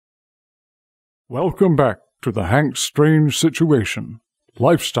Welcome back to the Hank Strange Situation,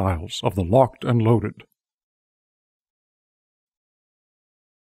 Lifestyles of the Locked and Loaded.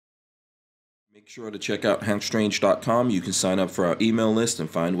 Make sure to check out hankstrange.com. You can sign up for our email list and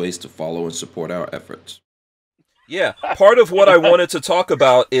find ways to follow and support our efforts. Yeah, part of what I wanted to talk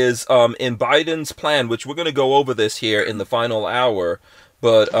about is in Biden's plan, which we're going to go over this here in the final hour,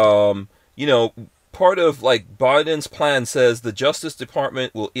 but, you know, part of like Biden's plan says the Justice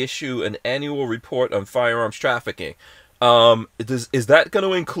Department will issue an annual report on firearms trafficking. Is that going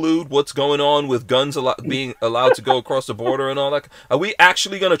to include what's going on with guns being allowed to go across the border and all that? Are we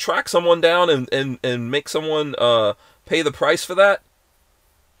actually going to track someone down and make someone pay the price for that?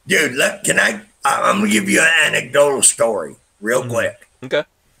 Dude, I'm going to give you an anecdotal story real quick. Okay.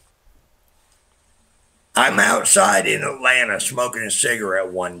 I'm outside in Atlanta smoking a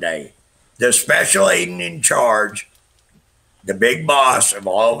cigarette one day. The special agent in charge, the big boss of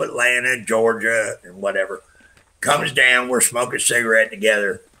all of Atlanta, Georgia, and whatever, comes down. We're smoking a cigarette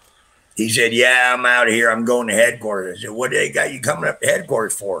together. He said, yeah, I'm out of here. I'm going to headquarters. I said, what do they got you coming up to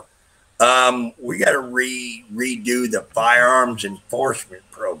headquarters for? We got to redo the firearms enforcement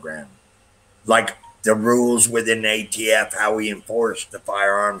program. Like the rules within ATF, how we enforce the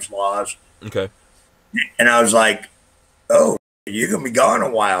firearms laws. Okay. And I was like, oh, you're going to be gone a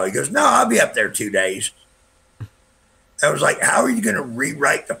while. He goes, no, I'll be up there 2 days. I was like, how are you going to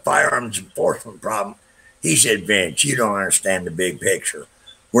rewrite the firearms enforcement problem? He said, Vince, you don't understand the big picture.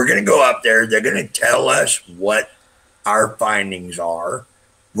 We're going to go up there. They're going to tell us what our findings are.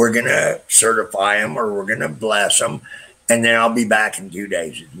 We're going to certify them or we're going to bless them. And then I'll be back in 2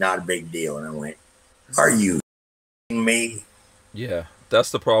 days. It's not a big deal. And I went, are you kidding me? Yeah,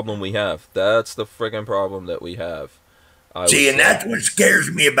 that's the problem we have. That's the friggin' problem that we have. See, and that's what scares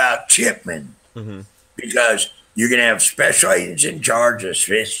me about Chipman. Because you're going to have special agents in charge,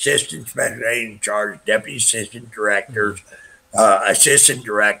 assistant special agent in charge, deputy assistant directors, assistant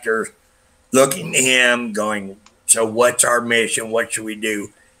directors, looking to him going, so what's our mission? What should we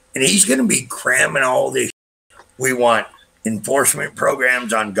do? And he's going to be cramming all this. We want enforcement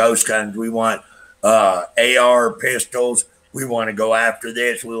programs on ghost guns. We want AR pistols. We want to go after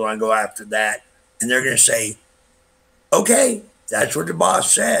this. We want to go after that. And they're going to say, okay, that's what the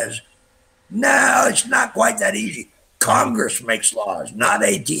boss says. No, it's not quite that easy. Congress makes laws, not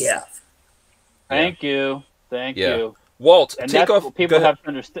ATF. Thank you. Thank you. Walt, and take off. People have to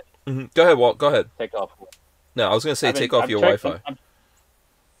understand. Go ahead, Walt. Go ahead. Take off. No, I was going to say take off your Wi-Fi.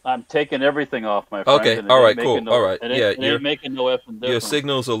 I'm taking everything off, my friend. Okay, all right, cool. All right. Yeah, you're making no effing difference. Your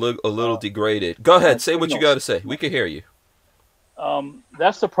signal's a little degraded. Go ahead, say what you got to say. We can hear you.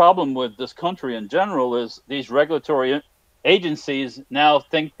 That's the problem with this country in general is these regulatory agencies now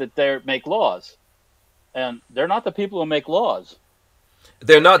think that they make laws, and they're not the people who make laws.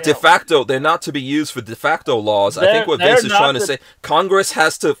 They're not de facto. They're not to be used for de facto laws. I think what Vince is trying to say, Congress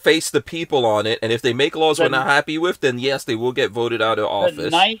has to face the people on it, and if they make laws we're not happy with, then yes, they will get voted out of office.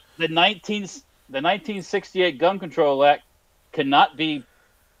 The 1968 Gun Control Act cannot be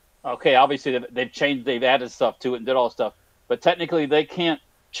okay. Obviously, they've added stuff to it and did all stuff, but technically they can't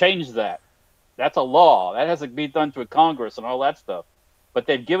change that. That's a law. That has to be done through Congress and all that stuff. But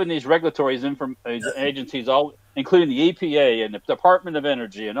they've given these regulatory agencies, all, including the EPA and the Department of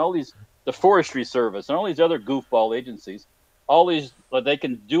Energy and all these, the Forestry Service and all these other goofball agencies, all these they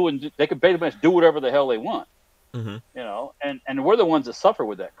can do and they can pretty much do whatever the hell they want. You know, and we're the ones that suffer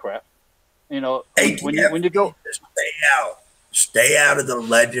with that crap. You know, when you go stay out of the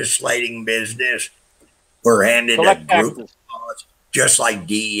legislating business. We're handed a group of laws. Just like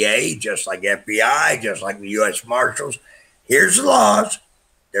DEA, just like FBI, just like the U.S. Marshals. Here's the laws.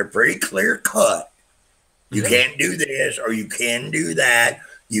 They're pretty clear cut. You can't do this or you can do that.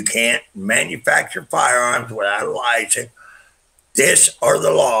 You can't manufacture firearms without a license. This are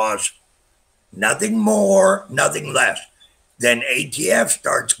the laws. Nothing more, nothing less. Then ATF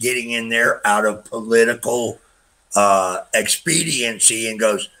starts getting in there out of political expediency and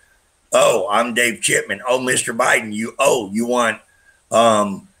goes, oh, I'm Dave Chipman. Oh, Mr. Biden, you want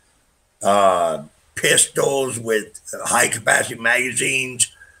pistols with high capacity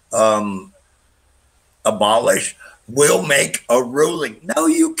magazines abolished. We'll make a ruling. No,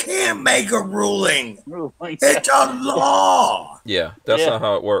 you can't make a ruling. It's a law. Yeah, that's not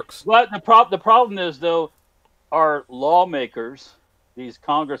how it works. But the problem is, though, our lawmakers, these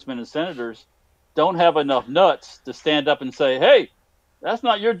congressmen and senators, don't have enough nuts to stand up and say, hey, that's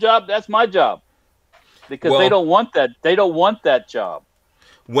not your job, that's my job. Because they don't want that. They don't want that job.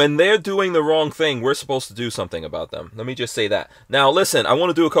 when they're doing the wrong thing, we're supposed to do something about them. Let me just say that. Now, listen, I want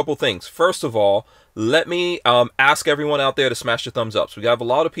to do a couple things. First of all, let me ask everyone out there to smash the thumbs ups. We have a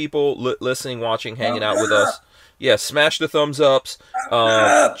lot of people listening, watching, hanging out with us. Yeah, smash the thumbs ups.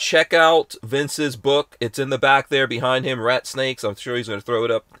 Check out Vince's book. It's in the back there behind him, Rat Snakes. I'm sure he's going to throw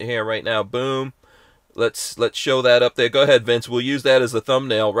it up here right now. Boom. Let's show that up there. Go ahead, Vince. We'll use that as the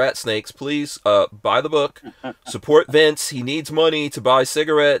thumbnail. Rat Snakes, please buy the book. Support Vince. He needs money to buy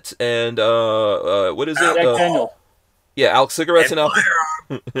cigarettes and what is it? Jack Daniels. Yeah, Alex cigarettes and alcohol.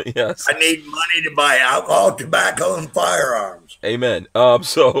 Yes. I need money to buy alcohol, tobacco, and firearms. Amen.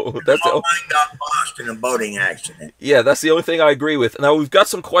 So that's mine got lost in a boating accident. Yeah, that's the only thing I agree with. Now we've got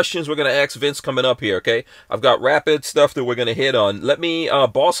some questions we're gonna ask Vince coming up here. Okay, I've got rapid stuff that we're gonna hit on. Let me.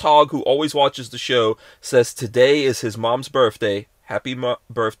 Boss Hog, who always watches the show, says today is his mom's birthday. Happy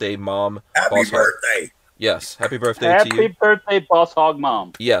birthday, Mom. Happy Boss birthday. Hog. Yes, happy birthday to you. Happy birthday, Boss Hog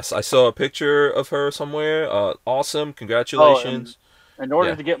Mom. Yes, I saw a picture of her somewhere. Awesome, congratulations. In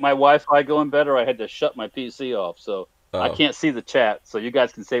order to get my Wi-Fi going better, I had to shut my PC off, so I can't see the chat. So you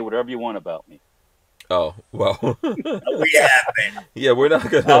guys can say whatever you want about me. Oh well. We have been. Yeah, we're not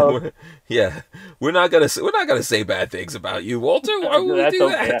gonna. We're not gonna say bad things about you, Walter. Why would we do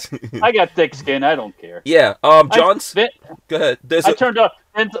that? I got thick skin. I don't care. Yeah. John's. Go ahead.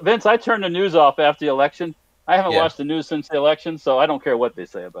 Vince, I turned the news off after the election. I haven't watched the news since the election, so I don't care what they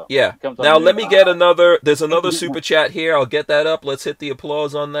say about me. Yeah. Now let me get another. There's another super chat here. I'll get that up. Let's hit the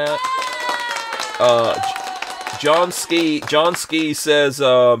applause on that. John Ski says,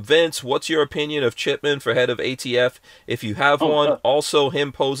 Vince, what's your opinion of Chipman for head of ATF? If you have one, also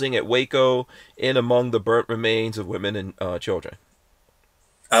him posing at Waco in among the burnt remains of women and children.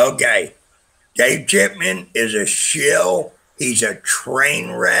 Okay. Dave Chipman is a shill. He's a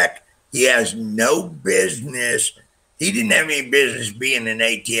train wreck. He has no business. He didn't have any business being an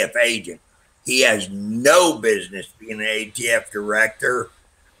ATF agent. He has no business being an ATF director.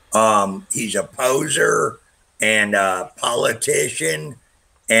 He's a poser and a politician,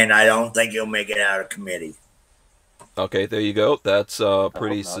 and I don't think he'll make it out of committee. Okay, there you go. That's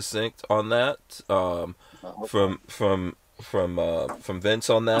pretty succinct on that. From Vince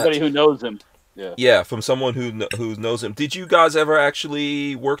on that. Somebody who knows him. Yeah, from someone who knows him. Did you guys ever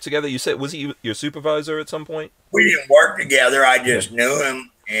actually work together? You said, was he your supervisor at some point? We didn't work together. I just knew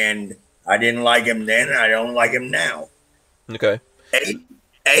him, and I didn't like him then, and I don't like him now. Okay.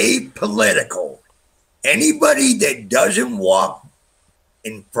 Apolitical. Anybody that doesn't walk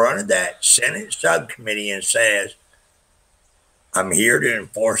in front of that Senate subcommittee and says, I'm here to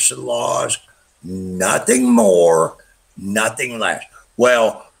enforce the laws, nothing more, nothing less.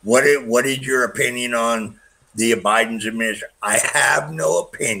 Well, what is your opinion on the Biden's administration? I have no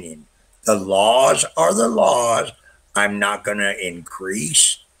opinion. The laws are the laws. I'm not going to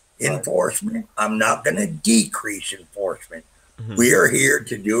increase enforcement. I'm not going to decrease enforcement. Mm-hmm. We are here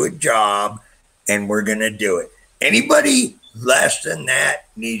to do a job, and we're going to do it. Anybody less than that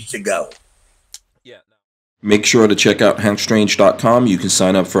needs to go. Yeah. Make sure to check out hankstrange.com. You can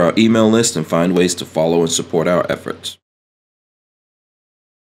sign up for our email list and find ways to follow and support our efforts.